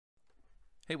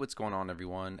Hey, what's going on,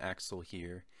 everyone? Axel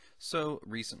here. So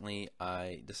recently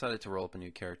I decided to roll up a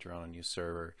new character on a new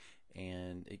server,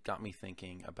 and it got me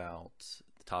thinking about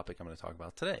the topic I'm going to talk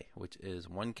about today, which is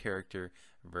one character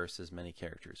versus many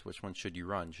characters. Which one should you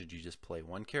run? Should you just play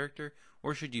one character,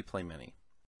 or should you play many?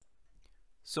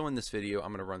 So in this video I'm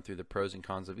going to run through the pros and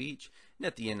cons of each, and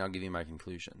at the end I'll give you my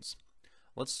conclusions.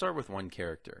 Let's start with one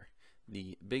character.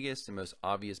 The biggest and most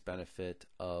obvious benefit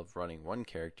of running one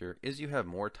character is you have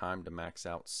more time to max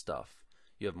out stuff.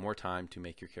 You have more time to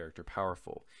make your character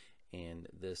powerful, and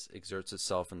this exerts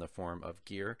itself in the form of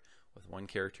gear. With one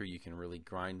character you can really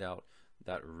grind out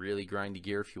that really grindy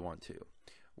gear if you want to.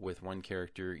 With one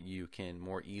character you can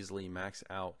more easily max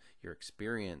out your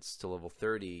experience to level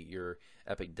 30, your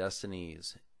epic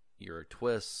destinies, your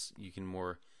twists. You can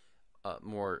more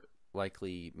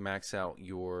likely max out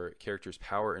your character's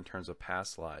power in terms of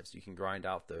past lives. You can grind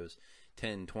out those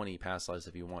 10, 20 past lives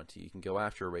if you want to. You can go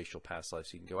after racial past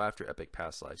lives. You can go after epic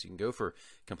past lives. You can go for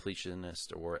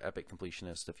completionist or epic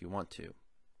completionist if you want to.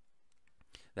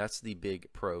 That's the big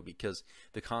pro, because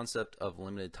the concept of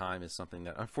limited time is something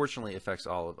that unfortunately affects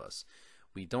all of us.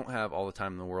 We don't have all the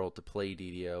time in the world to play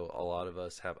DDO. A lot of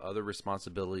us have other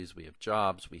responsibilities. We have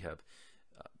jobs. We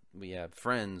have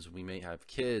friends. We may have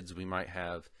kids. We might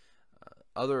have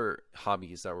other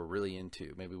hobbies that we're really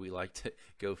into. Maybe we like to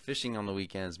go fishing on the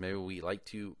weekends. Maybe we like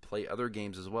to play other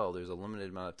games as well. There's a limited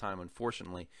amount of time,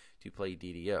 unfortunately, to play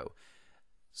DDO.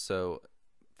 So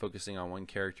focusing on one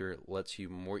character lets you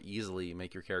more easily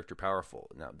make your character powerful.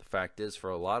 Now, the fact is, for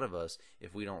a lot of us,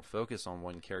 if we don't focus on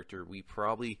one character, we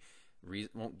probably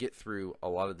won't get through a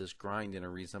lot of this grind in a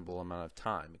reasonable amount of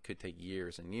time. It could take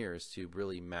years and years to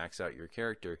really max out your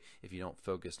character if you don't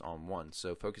focus on one.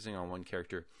 So focusing on one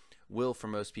character will, for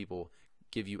most people,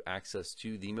 give you access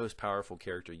to the most powerful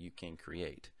character you can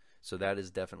create. So that is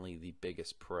definitely the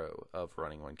biggest pro of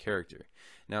running one character.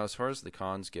 Now, as far as the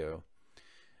cons go,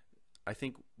 I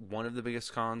think one of the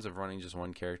biggest cons of running just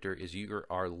one character is you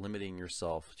are limiting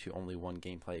yourself to only one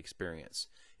gameplay experience.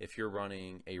 If you're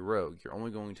running a rogue, you're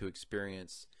only going to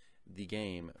experience the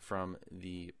game from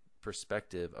the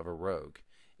perspective of a rogue.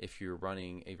 If you're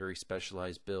running a very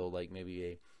specialized build, like maybe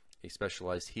a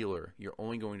specialized healer, you're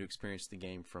only going to experience the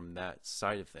game from that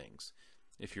side of things.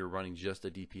 If you're running just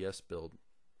a DPS build,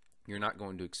 you're not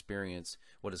going to experience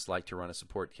what it's like to run a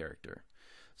support character.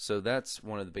 So that's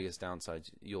one of the biggest downsides.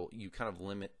 You kind of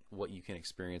limit what you can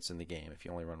experience in the game if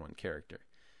you only run one character.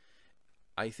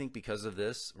 I think because of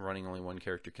this, running only one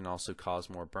character can also cause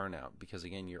more burnout, because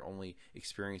again, you're only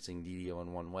experiencing DDO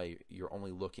in one way. You're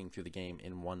only looking through the game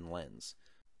in one lens.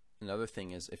 Another thing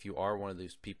is, if you are one of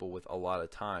those people with a lot of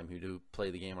time who do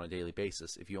play the game on a daily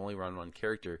basis, if you only run one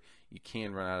character, you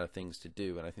can run out of things to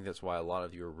do. And I think that's why a lot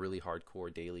of you are really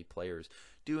hardcore daily players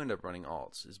do end up running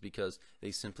alts, is because they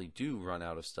simply do run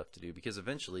out of stuff to do. Because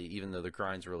eventually, even though the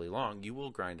grind's really long, you will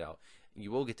grind out.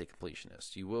 You will get to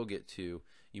completionist. You will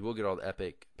get all the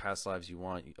epic past lives you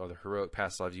want, or the heroic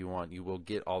past lives you want. You will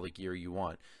get all the gear you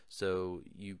want. So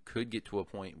you could get to a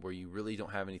point where you really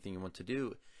don't have anything you want to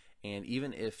do. And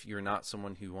even if you're not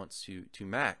someone who wants to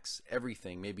max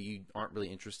everything, maybe you aren't really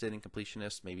interested in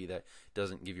completionist, maybe that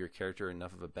doesn't give your character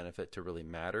enough of a benefit to really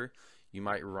matter, you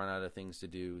might run out of things to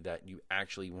do that you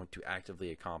actually want to actively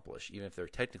accomplish. Even if there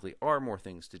technically are more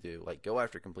things to do, like go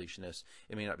after completionist,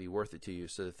 it may not be worth it to you,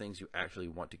 so the things you actually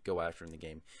want to go after in the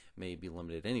game may be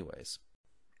limited anyways.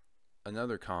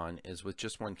 Another con is, with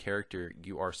just one character,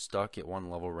 you are stuck at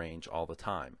one level range all the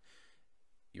time.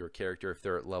 Your character, if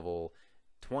they're at level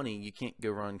 20, you can't go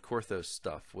run Korthos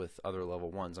stuff with other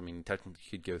level 1s. I mean, technically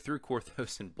you could go through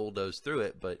Korthos and bulldoze through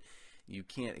it, but you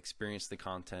can't experience the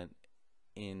content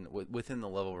within the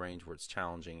level range where it's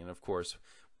challenging. And of course,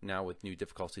 now with new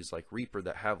difficulties like Reaper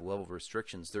that have level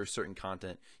restrictions, there's certain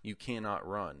content you cannot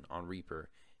run on Reaper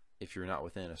if you're not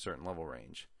within a certain level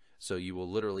range. So you will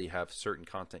literally have certain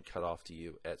content cut off to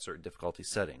you at certain difficulty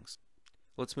settings.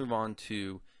 Let's move on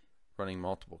to running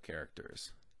multiple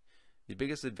characters. The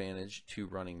biggest advantage to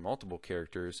running multiple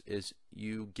characters is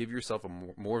you give yourself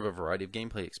more of a variety of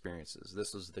gameplay experiences.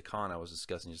 This was the con I was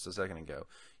discussing just a second ago.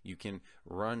 You can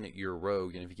run your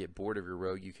rogue, and if you get bored of your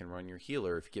rogue, you can run your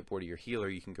healer. If you get bored of your healer,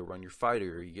 you can go run your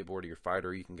fighter. Or you get bored of your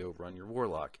fighter, you can go run your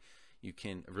warlock. You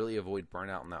can really avoid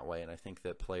burnout in that way, and I think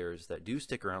that players that do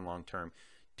stick around long term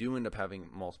do end up having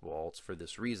multiple alts for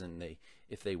this reason.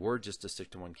 If they were just to stick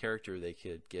to one character, they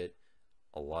could get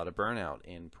a lot of burnout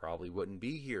and probably wouldn't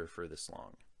be here for this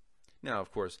long. Now,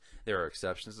 of course, there are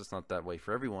exceptions. It's not that way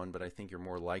for everyone, but I think you're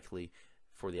more likely,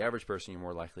 for the average person, you're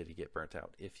more likely to get burnt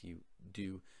out if you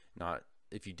do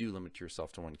limit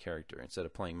yourself to one character instead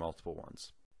of playing multiple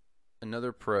ones.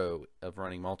 Another pro of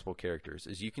running multiple characters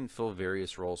is you can fill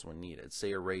various roles when needed.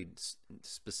 Say a raid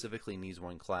specifically needs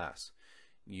one class,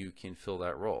 you can fill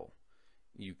that role.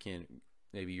 You can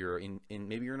maybe you're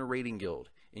maybe you're in a raiding guild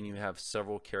and you have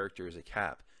several characters at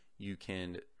cap. You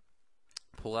can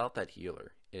pull out that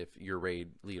healer if your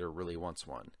raid leader really wants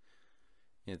one.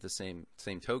 And at the same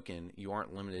token, you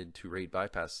aren't limited to to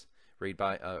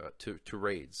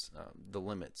raids. The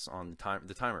limits on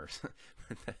the timers,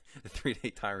 the 3-day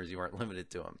timers, you aren't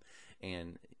limited to them,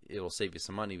 and it'll save you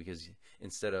some money because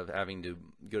instead of having to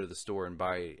go to the store and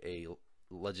buy a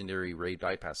legendary raid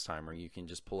bypass timer, you can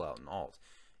just pull out an alt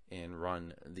and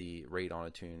run the raid on a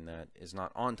tune that is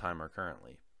not on timer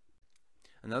currently.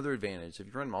 Another advantage, if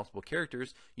you run multiple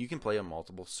characters, you can play on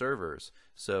multiple servers.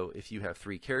 So if you have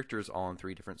 3 characters all on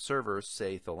 3 different servers,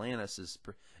 say Thelanis is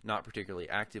not particularly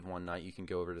active one night, you can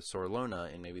go over to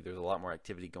Sorlona and maybe there's a lot more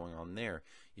activity going on there.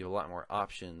 You have a lot more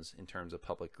options in terms of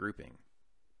public grouping.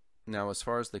 Now, as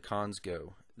far as the cons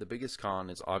go, the biggest con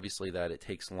is obviously that it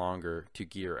takes longer to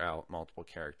gear out multiple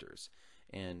characters.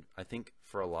 And I think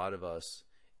for a lot of us,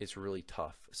 it's really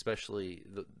tough, especially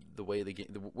the way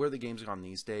where the game's gone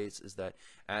these days is that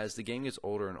as the game gets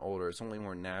older and older, it's only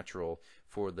more natural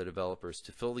for the developers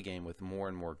to fill the game with more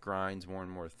and more grinds, more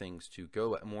and more things to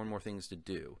go at, more and more things to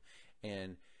do.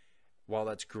 And while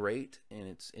that's great and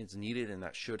it's needed and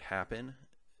that should happen,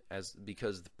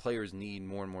 because the players need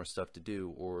more and more stuff to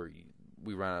do, or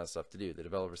we run out of stuff to do. The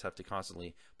developers have to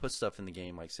constantly put stuff in the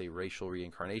game, like say racial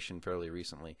reincarnation fairly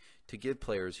recently, to give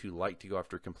players who like to go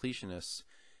after completionists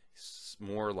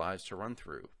more lives to run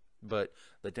through. But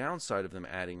the downside of them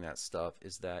adding that stuff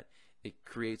is that it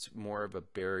creates more of a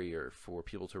barrier for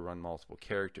people to run multiple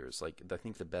characters. Like, I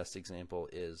think the best example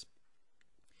is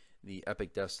the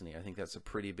Epic Destiny. I think that's a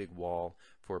pretty big wall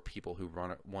for people who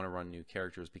want to run new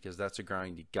characters, because that's a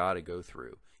grind you got to go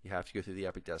through. You have to go through the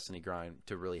Epic Destiny grind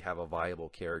to really have a viable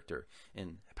character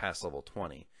in past level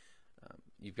 20.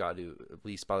 You've got to, at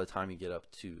least by the time you get up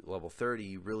to level 30,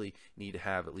 you really need to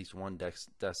have at least one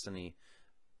Destiny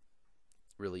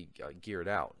really geared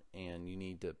out. And you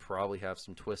need to probably have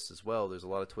some twists as well. There's a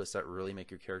lot of twists that really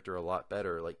make your character a lot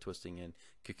better, like twisting in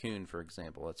Cocoon, for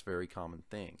example. That's a very common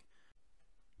thing.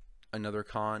 Another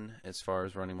con as far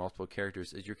as running multiple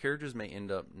characters is your characters may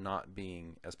end up not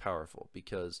being as powerful,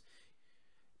 because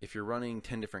if you're running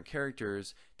 10 different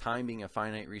characters, time being a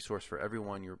finite resource for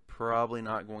everyone, you're probably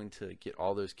not going to get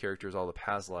all those characters all the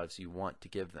past lives you want to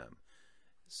give them.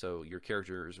 So your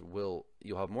characters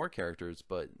you'll have more characters,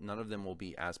 but none of them will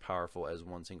be as powerful as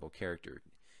one single character.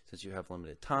 Since you have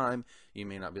limited time, you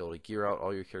may not be able to gear out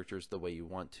all your characters the way you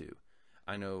want to.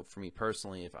 I know for me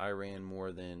personally, if I ran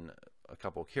more than a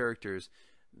couple characters,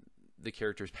 the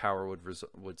character's power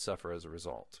would suffer as a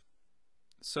result.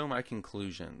 So my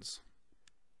conclusions.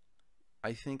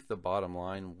 I think the bottom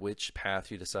line, which path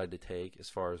you decide to take as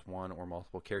far as one or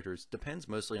multiple characters, depends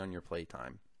mostly on your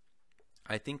playtime.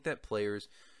 I think that players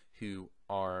who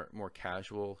are more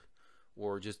casual,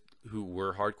 or just who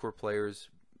were hardcore players,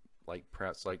 like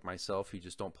perhaps like myself, who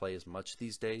just don't play as much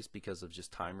these days because of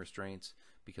just time restraints,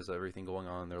 because of everything going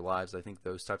on in their lives, I think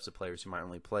those types of players who might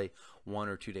only play 1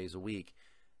 or 2 days a week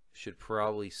should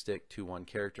probably stick to one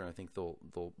character, and I think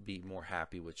they'll be more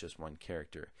happy with just one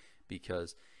character.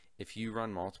 Because if you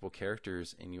run multiple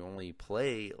characters and you only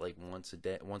play like once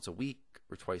a week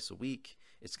or twice a week,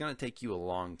 it's going to take you a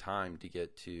long time to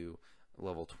get to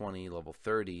level 20, level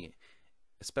 30,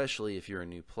 especially if you're a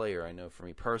new player. I know for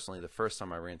me personally, the first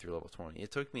time I ran through level 20,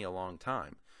 it took me a long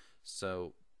time.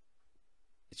 So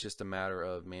it's just a matter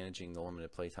of managing the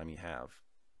limited playtime you have.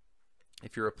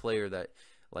 If you're a player that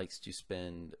likes to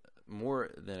spend more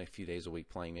than a few days a week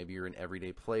playing, maybe you're an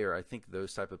everyday player, I think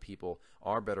those type of people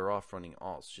are better off running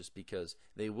alts, just because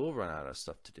they will run out of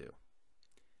stuff to do.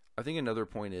 I think another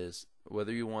point is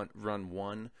whether you run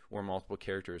one or multiple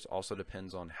characters also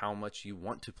depends on how much you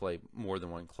want to play more than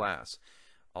one class.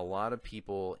 A lot of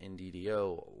people in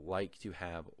DDO like to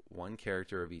have one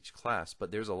character of each class,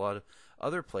 but there's a lot of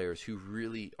other players who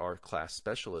really are class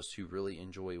specialists, who really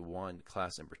enjoy one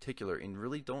class in particular and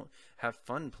really don't have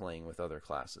fun playing with other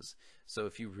classes. So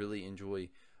if you really enjoy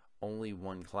only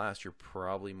one class, you're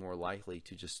probably more likely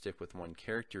to just stick with one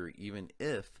character, even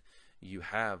if you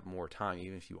have more time.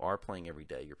 Even if you are playing every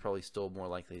day, you're probably still more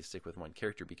likely to stick with one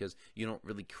character because you don't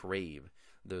really crave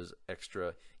those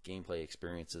extra gameplay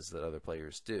experiences that other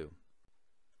players do.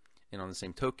 And on the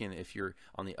same token, if you're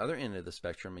on the other end of the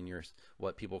spectrum and you're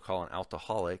what people call an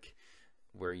altaholic,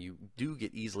 where you do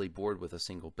get easily bored with a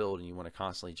single build and you want to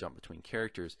constantly jump between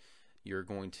characters, you're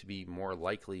going to be more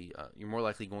likely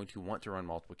going to want to run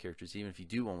multiple characters, even if you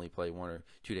do only play 1 or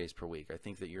 2 days per week. I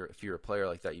think that if you're a player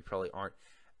like that, you probably aren't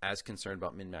as concerned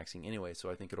about min-maxing anyway, so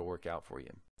I think it'll work out for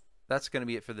you. That's going to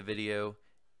be it for the video.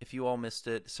 If you all missed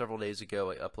it, several days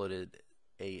ago I uploaded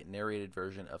a narrated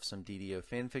version of some DDO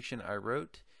fanfiction I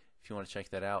wrote. If you want to check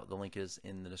that out, the link is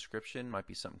in the description. Might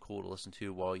be something cool to listen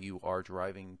to while you are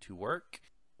driving to work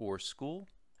or school.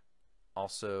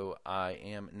 Also, I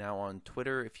am now on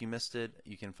Twitter. If you missed it,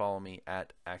 you can follow me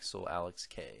at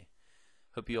AxelAlexK.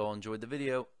 Hope you all enjoyed the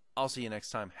video. I'll see you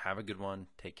next time. Have a good one.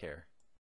 Take care.